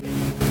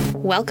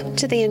Welcome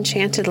to the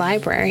Enchanted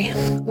Library,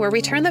 where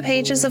we turn the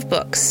pages of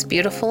books,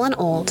 beautiful and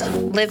old,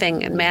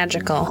 living and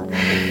magical.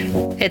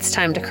 It's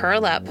time to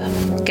curl up,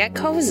 get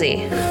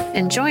cozy,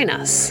 and join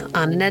us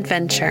on an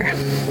adventure.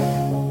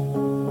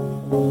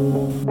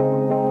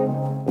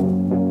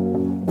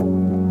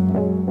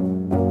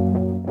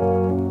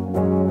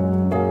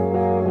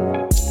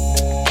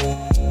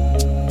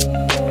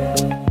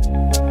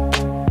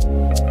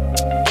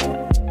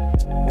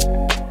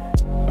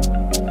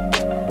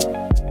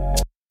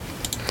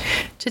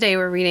 Today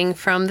we're reading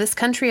from This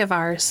Country of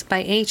Ours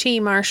by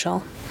H.E.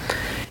 Marshall.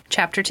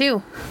 Chapter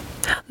 2,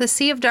 The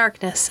Sea of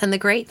Darkness and the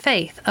Great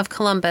Faith of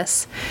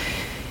Columbus.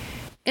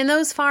 In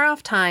those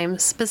far-off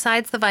times,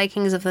 besides the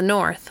Vikings of the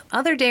north,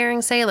 other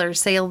daring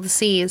sailors sailed the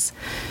seas,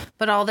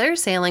 but all their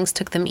sailings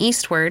took them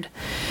eastward.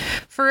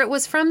 For it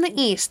was from the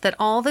east that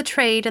all the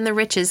trade and the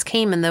riches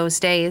came in those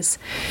days.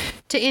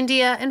 To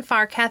India and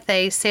far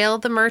Cathay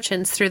sailed the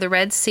merchants through the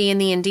Red Sea and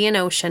the Indian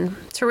Ocean,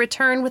 to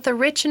return with a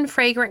rich and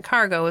fragrant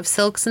cargo of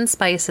silks and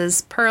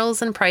spices,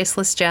 pearls and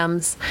priceless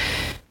gems.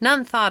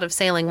 None thought of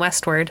sailing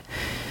westward.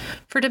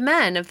 For to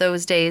men of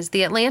those days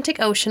the Atlantic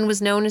Ocean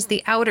was known as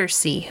the Outer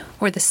Sea,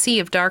 or the Sea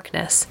of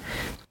Darkness.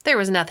 There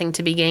was nothing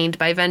to be gained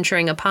by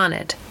venturing upon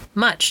it,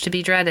 much to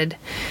be dreaded.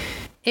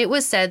 It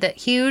was said that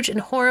huge and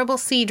horrible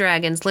sea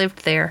dragons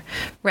lived there,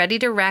 ready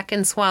to wreck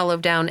and swallow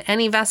down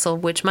any vessel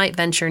which might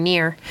venture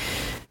near.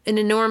 An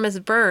enormous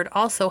bird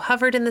also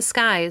hovered in the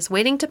skies,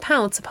 waiting to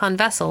pounce upon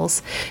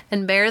vessels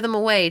and bear them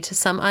away to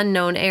some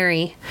unknown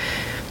eyrie.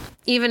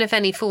 Even if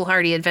any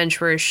foolhardy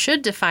adventurers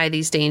should defy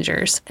these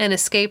dangers and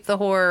escape the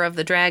horror of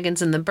the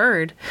dragons and the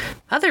bird,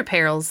 other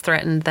perils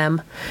threatened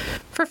them.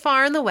 For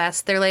far in the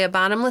west there lay a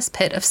bottomless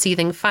pit of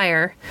seething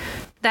fire.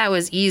 That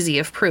was easy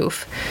of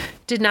proof.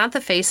 Did not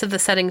the face of the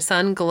setting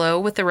sun glow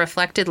with the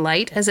reflected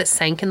light as it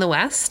sank in the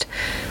west?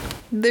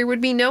 There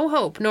would be no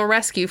hope nor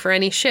rescue for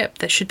any ship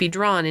that should be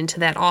drawn into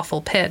that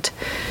awful pit.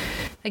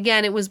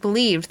 Again, it was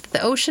believed that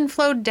the ocean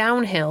flowed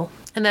downhill,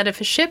 and that if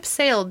a ship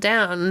sailed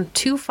down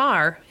too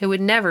far, it would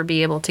never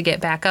be able to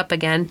get back up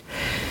again.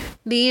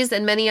 These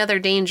and many other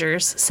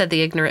dangers, said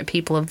the ignorant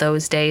people of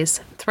those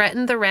days,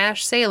 threatened the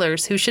rash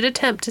sailors who should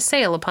attempt to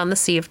sail upon the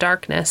Sea of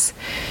Darkness.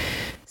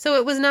 So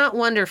it was not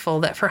wonderful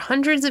that for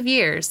hundreds of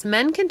years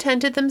men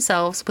contented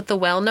themselves with the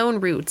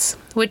well-known routes,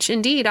 which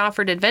indeed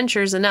offered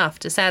adventures enough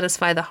to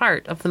satisfy the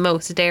heart of the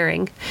most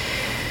daring.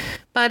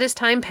 But as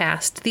time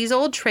passed, these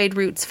old trade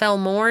routes fell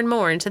more and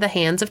more into the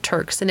hands of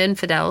Turks and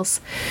infidels.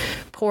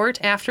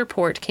 Port after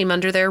port came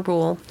under their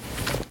rule,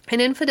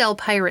 and infidel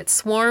pirates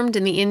swarmed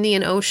in the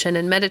Indian Ocean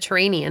and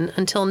Mediterranean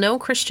until no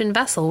Christian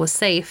vessel was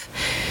safe.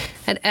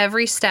 At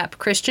every step,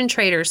 Christian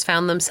traders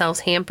found themselves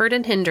hampered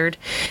and hindered,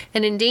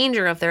 and in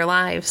danger of their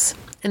lives,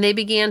 and they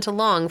began to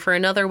long for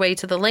another way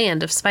to the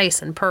land of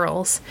spice and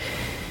pearls.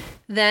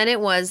 Then it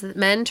was that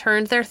men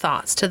turned their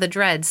thoughts to the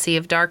dread Sea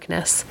of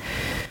Darkness.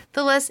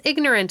 The less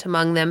ignorant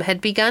among them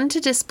had begun to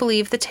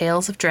disbelieve the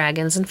tales of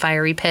dragons and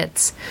fiery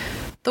pits.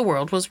 The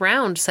world was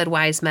round, said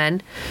wise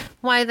men.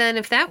 Why then,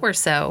 if that were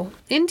so,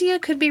 India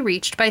could be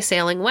reached by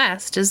sailing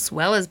west as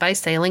well as by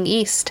sailing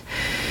east.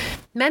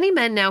 Many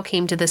men now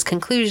came to this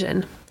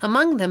conclusion,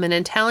 among them an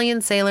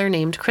Italian sailor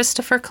named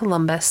Christopher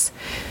Columbus.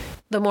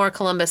 The more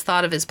Columbus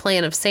thought of his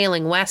plan of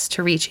sailing west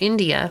to reach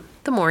India,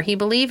 the more he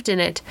believed in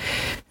it,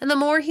 and the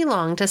more he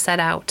longed to set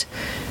out.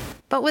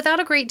 But without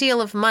a great deal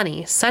of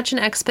money, such an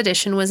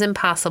expedition was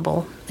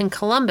impossible, and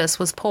Columbus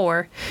was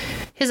poor.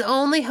 His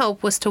only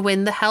hope was to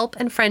win the help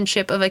and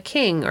friendship of a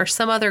king or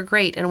some other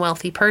great and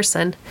wealthy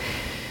person.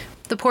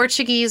 The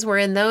Portuguese were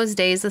in those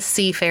days a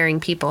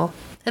seafaring people,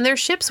 and their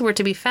ships were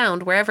to be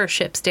found wherever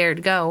ships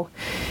dared go.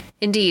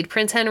 Indeed,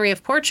 Prince Henry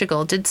of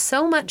Portugal did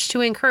so much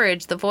to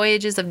encourage the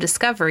voyages of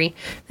discovery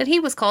that he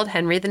was called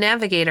Henry the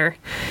Navigator.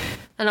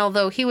 And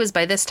although he was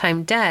by this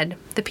time dead,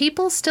 the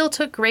people still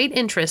took great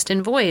interest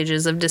in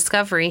voyages of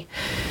discovery.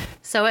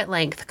 So at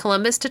length,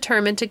 Columbus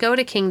determined to go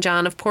to King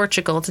John of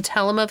Portugal to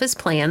tell him of his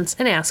plans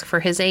and ask for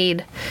his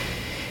aid.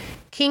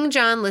 King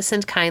John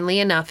listened kindly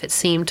enough, it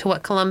seemed, to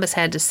what Columbus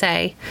had to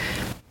say.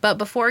 But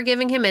before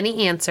giving him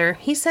any answer,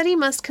 he said he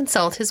must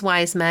consult his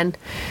wise men.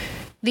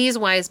 These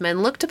wise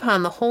men looked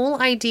upon the whole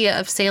idea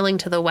of sailing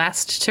to the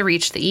west to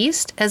reach the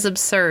east as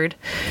absurd,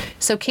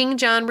 so King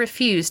John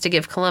refused to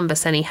give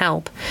Columbus any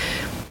help.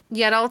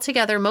 Yet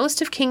altogether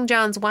most of King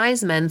John's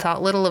wise men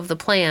thought little of the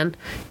plan.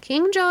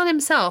 King John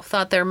himself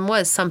thought there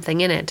was something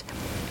in it.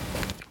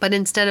 But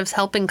instead of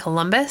helping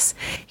Columbus,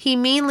 he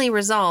meanly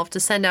resolved to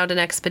send out an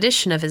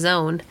expedition of his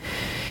own.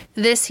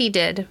 This he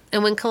did,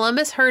 and when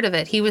Columbus heard of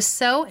it, he was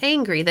so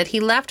angry that he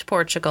left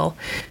Portugal,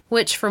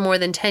 which for more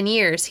than 10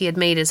 years he had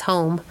made his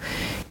home.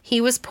 He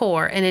was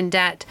poor and in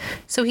debt,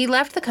 so he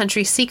left the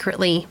country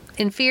secretly,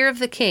 in fear of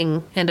the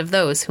king and of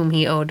those whom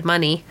he owed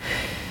money.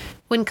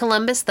 When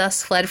Columbus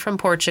thus fled from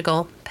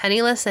Portugal,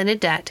 penniless and in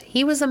debt,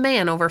 he was a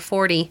man over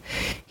 40.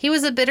 He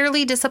was a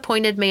bitterly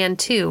disappointed man,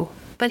 too,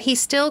 but he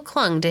still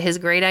clung to his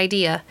great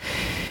idea.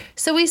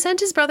 So he sent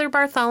his brother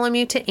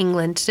Bartholomew to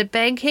England to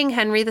beg King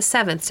Henry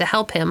VII to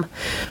help him,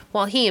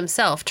 while he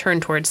himself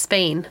turned towards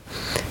Spain.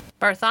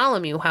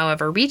 Bartholomew,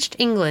 however, reached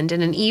England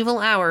in an evil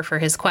hour for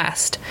his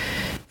quest.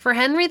 For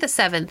Henry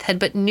VII had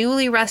but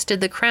newly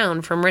wrested the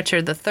crown from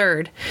Richard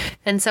III,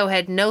 and so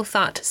had no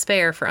thought to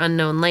spare for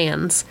unknown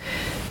lands.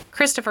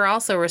 Christopher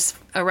also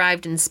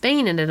arrived in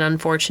Spain at an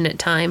unfortunate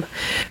time,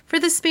 for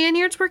the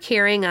Spaniards were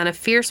carrying on a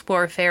fierce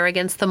warfare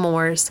against the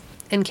Moors,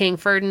 and King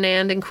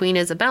Ferdinand and Queen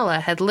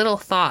Isabella had little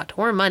thought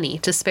or money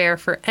to spare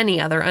for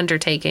any other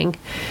undertaking.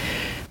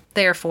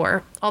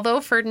 Therefore,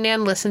 although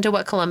Ferdinand listened to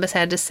what Columbus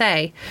had to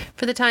say,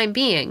 for the time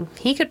being,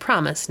 he could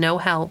promise no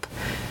help.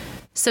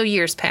 So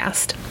years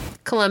passed.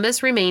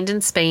 Columbus remained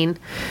in Spain,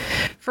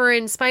 for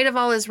in spite of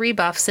all his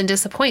rebuffs and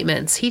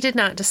disappointments, he did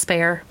not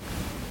despair.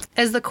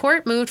 As the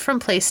court moved from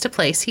place to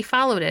place, he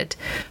followed it,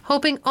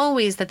 hoping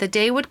always that the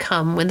day would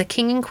come when the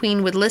king and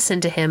queen would listen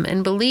to him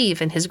and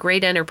believe in his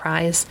great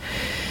enterprise.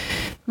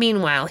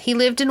 Meanwhile, he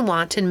lived in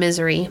want and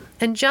misery,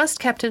 and just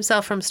kept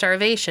himself from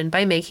starvation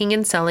by making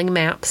and selling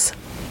maps.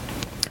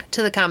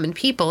 To the common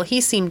people,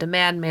 he seemed a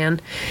madman,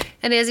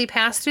 and as he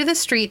passed through the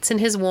streets in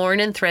his worn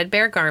and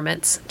threadbare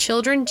garments,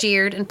 children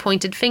jeered and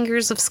pointed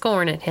fingers of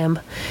scorn at him.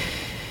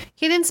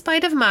 Yet in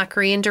spite of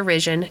mockery and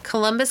derision,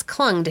 Columbus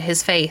clung to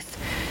his faith.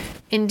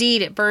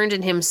 Indeed, it burned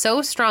in him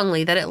so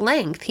strongly that at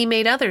length he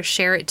made others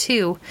share it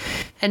too,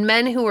 and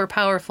men who were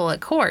powerful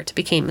at court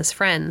became his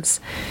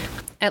friends.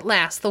 At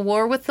last, the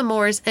war with the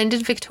Moors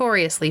ended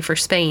victoriously for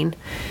Spain.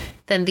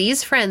 Then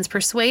these friends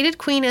persuaded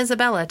Queen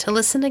Isabella to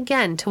listen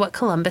again to what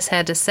Columbus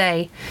had to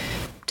say.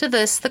 To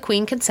this the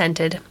queen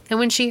consented, and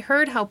when she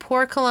heard how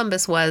poor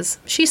Columbus was,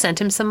 she sent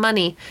him some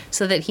money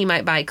so that he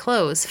might buy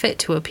clothes fit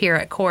to appear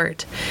at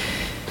court.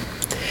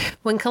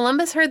 When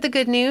Columbus heard the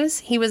good news,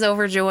 he was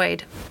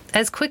overjoyed.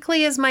 As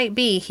quickly as might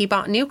be, he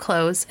bought new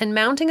clothes, and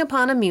mounting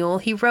upon a mule,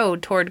 he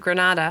rode toward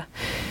Granada.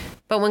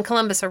 But when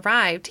Columbus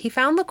arrived, he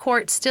found the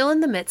court still in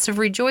the midst of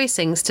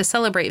rejoicings to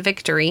celebrate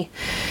victory.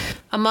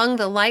 Among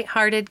the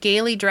light-hearted,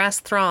 gaily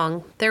dressed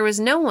throng, there was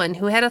no one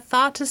who had a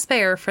thought to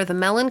spare for the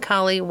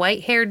melancholy,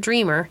 white-haired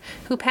dreamer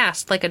who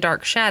passed like a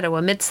dark shadow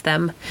amidst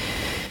them.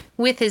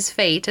 With his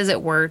fate, as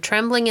it were,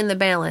 trembling in the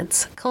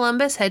balance,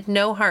 Columbus had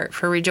no heart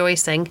for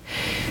rejoicing.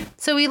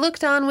 So he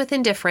looked on with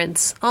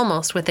indifference,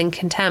 almost with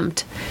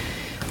contempt.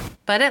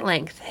 But at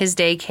length his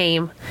day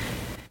came.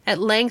 At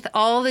length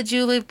all the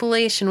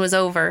jubilation was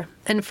over,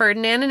 and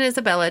Ferdinand and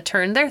Isabella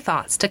turned their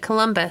thoughts to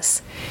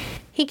Columbus.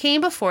 He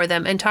came before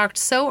them and talked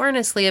so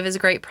earnestly of his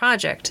great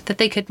project that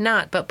they could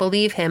not but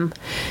believe him.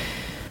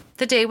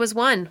 The day was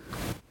won.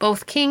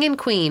 Both king and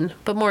queen,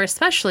 but more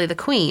especially the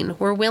queen,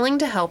 were willing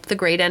to help the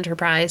great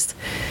enterprise.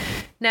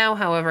 Now,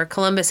 however,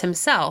 Columbus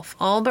himself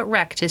all but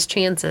wrecked his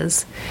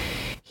chances.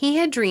 He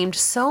had dreamed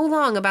so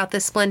long about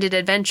this splendid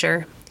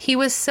adventure, he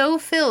was so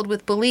filled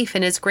with belief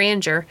in his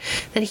grandeur,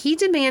 that he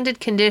demanded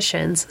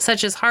conditions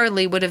such as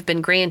hardly would have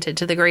been granted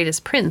to the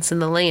greatest prince in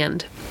the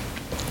land.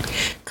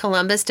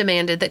 Columbus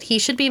demanded that he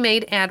should be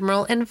made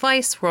admiral and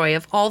viceroy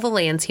of all the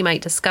lands he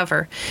might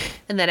discover,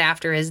 and that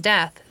after his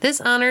death, this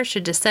honor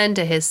should descend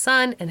to his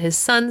son and his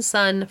son's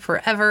son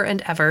forever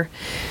and ever.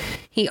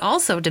 He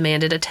also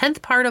demanded a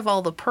 10th part of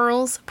all the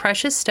pearls,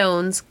 precious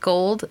stones,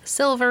 gold,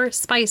 silver,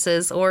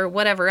 spices, or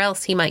whatever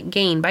else he might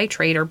gain by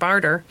trade or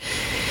barter.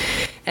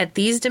 At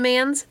these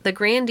demands, the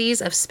grandees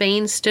of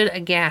Spain stood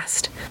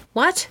aghast.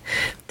 What?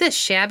 This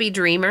shabby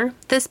dreamer,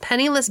 this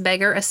penniless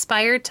beggar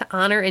aspired to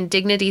honor and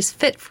dignities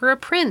fit for a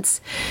prince.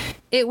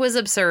 It was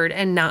absurd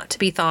and not to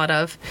be thought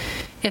of.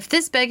 If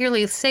this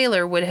beggarly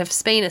sailor would have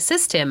Spain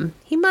assist him,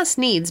 he must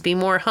needs be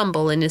more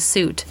humble in his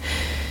suit.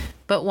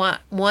 But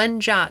one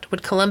jot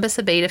would Columbus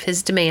abate of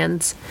his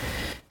demands.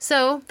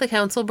 So the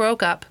council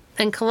broke up,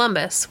 and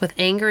Columbus, with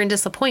anger and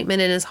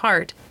disappointment in his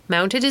heart,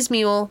 mounted his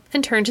mule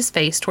and turned his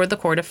face toward the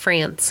court of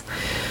France.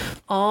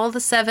 All the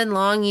 7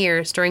 long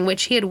years during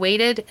which he had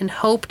waited and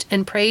hoped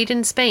and prayed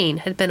in Spain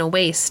had been a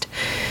waste.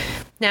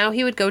 Now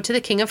he would go to the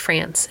King of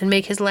France and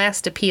make his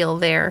last appeal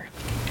there.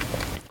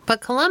 But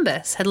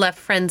Columbus had left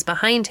friends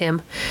behind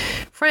him,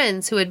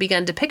 friends who had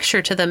begun to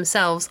picture to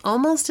themselves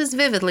almost as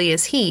vividly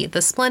as he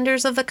the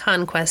splendors of the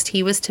conquest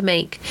he was to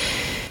make.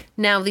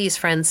 Now these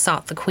friends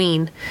sought the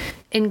queen.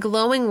 In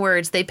glowing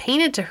words they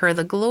painted to her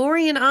the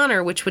glory and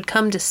honor which would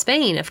come to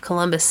Spain if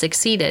Columbus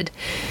succeeded.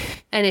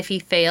 And if he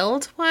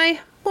failed,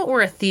 why, what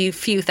were a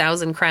few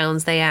thousand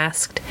crowns, they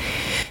asked.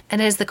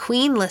 And as the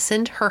queen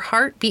listened, her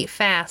heart beat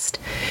fast.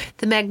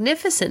 The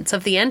magnificence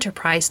of the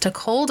enterprise took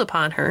hold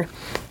upon her,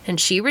 and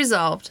she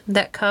resolved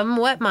that come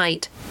what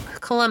might,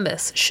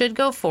 Columbus should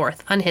go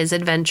forth on his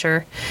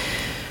adventure.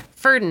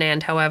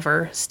 Ferdinand,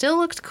 however, still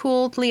looked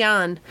coolly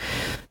on.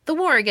 The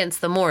war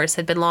against the Moors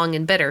had been long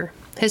and bitter.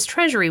 His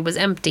treasury was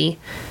empty.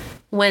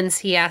 Whence,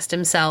 he asked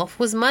himself,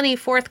 was money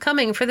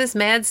forthcoming for this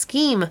mad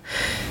scheme?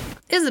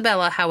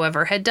 Isabella,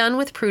 however, had done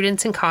with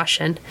prudence and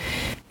caution.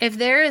 If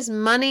there is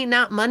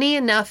not money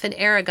enough in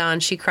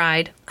Aragon, she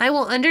cried, I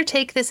will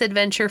undertake this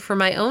adventure for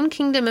my own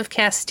kingdom of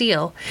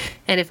Castile,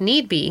 and if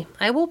need be,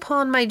 I will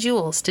pawn my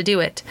jewels to do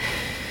it.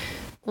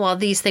 While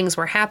these things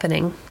were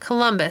happening,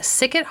 Columbus,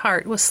 sick at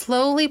heart, was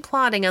slowly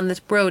plodding on the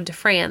road to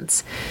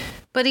France.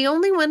 But he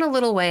only went a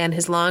little way on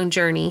his long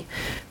journey,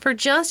 for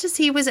just as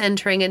he was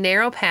entering a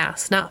narrow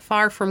pass not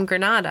far from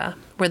Granada,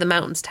 where the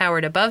mountains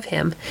towered above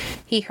him,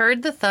 he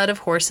heard the thud of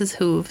horses'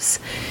 hooves.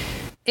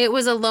 It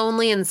was a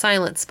lonely and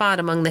silent spot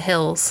among the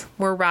hills,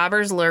 where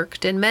robbers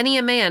lurked, and many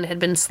a man had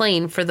been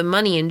slain for the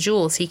money and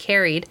jewels he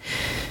carried.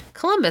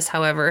 Columbus,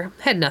 however,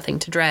 had nothing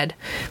to dread.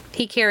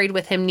 He carried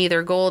with him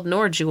neither gold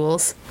nor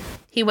jewels.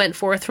 He went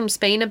forth from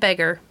Spain a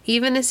beggar,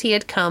 even as he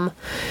had come.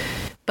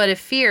 But if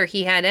fear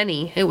he had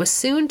any, it was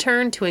soon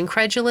turned to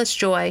incredulous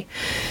joy.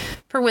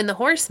 For when the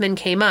horsemen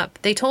came up,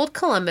 they told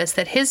Columbus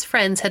that his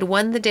friends had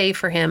won the day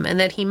for him and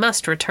that he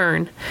must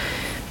return.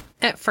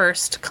 At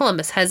first,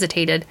 Columbus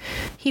hesitated.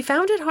 He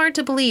found it hard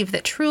to believe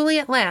that truly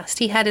at last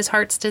he had his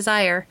heart's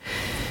desire.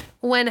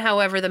 When,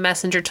 however, the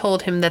messenger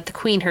told him that the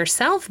Queen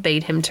herself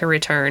bade him to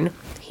return,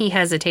 he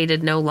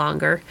hesitated no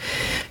longer.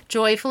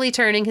 Joyfully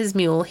turning his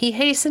mule, he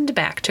hastened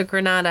back to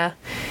Granada.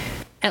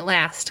 At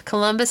last,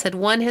 Columbus had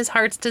won his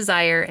heart's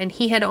desire, and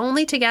he had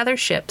only to gather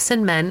ships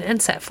and men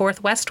and set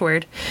forth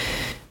westward.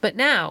 But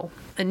now,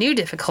 a new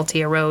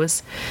difficulty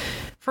arose,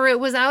 for it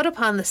was out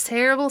upon the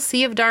terrible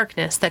Sea of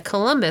Darkness that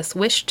Columbus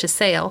wished to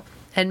sail,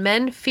 and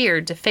men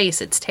feared to face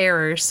its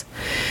terrors.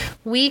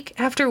 Week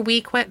after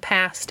week went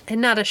past,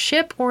 and not a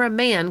ship or a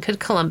man could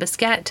Columbus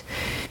get.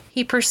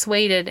 He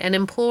persuaded and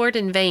implored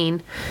in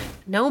vain.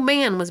 No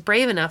man was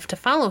brave enough to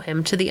follow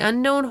him to the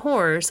unknown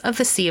horrors of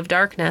the Sea of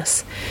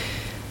Darkness.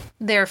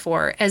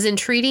 Therefore, as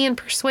entreaty and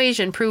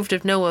persuasion proved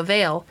of no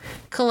avail,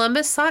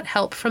 Columbus sought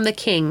help from the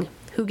king,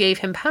 who gave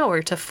him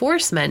power to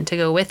force men to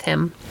go with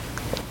him.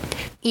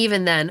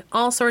 Even then,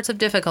 all sorts of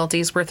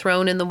difficulties were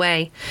thrown in the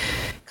way.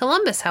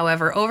 Columbus,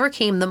 however,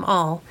 overcame them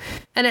all,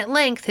 and at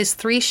length his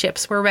 3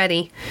 ships were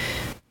ready.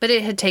 But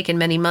it had taken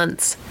many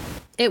months.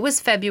 It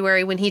was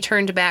February when he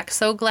turned back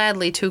so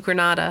gladly to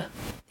Granada.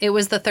 It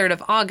was the 3rd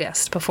of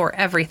August before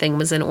everything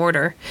was in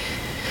order.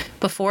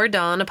 Before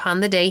dawn upon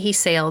the day he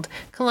sailed,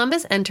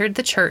 Columbus entered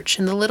the church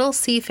in the little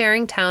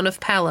seafaring town of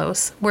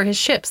Palos, where his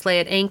ships lay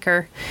at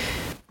anchor.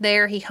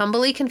 There he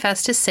humbly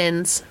confessed his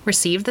sins,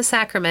 received the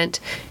sacrament,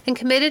 and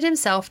committed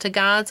himself to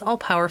God's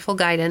all-powerful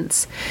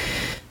guidance.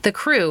 The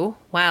crew,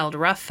 wild,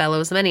 rough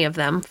fellows many of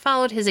them,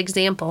 followed his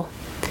example.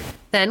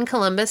 Then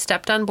Columbus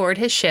stepped on board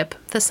his ship,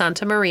 the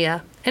Santa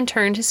Maria, and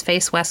turned his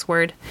face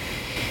westward.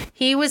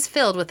 He was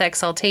filled with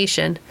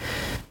exultation,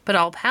 but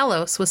all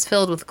Palos was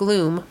filled with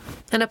gloom,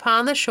 and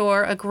upon the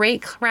shore a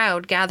great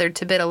crowd gathered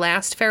to bid a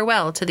last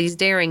farewell to these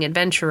daring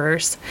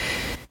adventurers.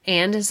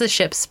 And as the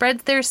ships spread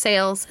their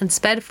sails and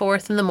sped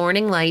forth in the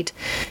morning light,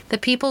 the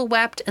people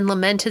wept and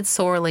lamented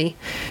sorely,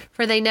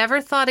 for they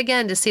never thought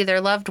again to see their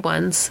loved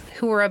ones,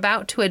 who were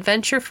about to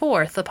adventure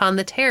forth upon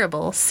the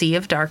terrible Sea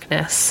of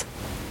Darkness.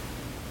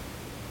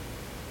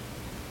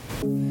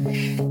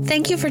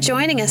 Thank you for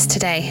joining us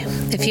today.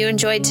 If you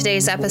enjoyed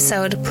today's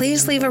episode,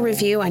 please leave a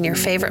review on your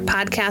favorite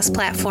podcast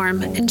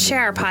platform and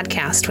share our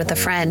podcast with a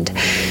friend.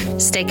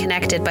 Stay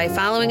connected by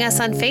following us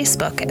on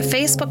Facebook at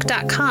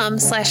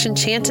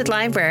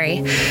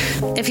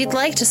facebook.com/enchantedlibrary. If you'd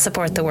like to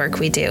support the work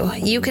we do,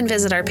 you can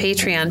visit our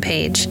Patreon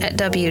page at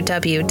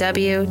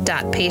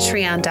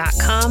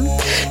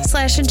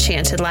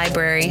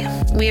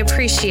www.patreon.com/enchantedlibrary. We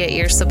appreciate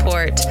your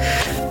support.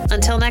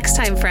 Until next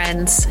time,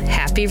 friends,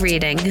 happy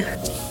reading.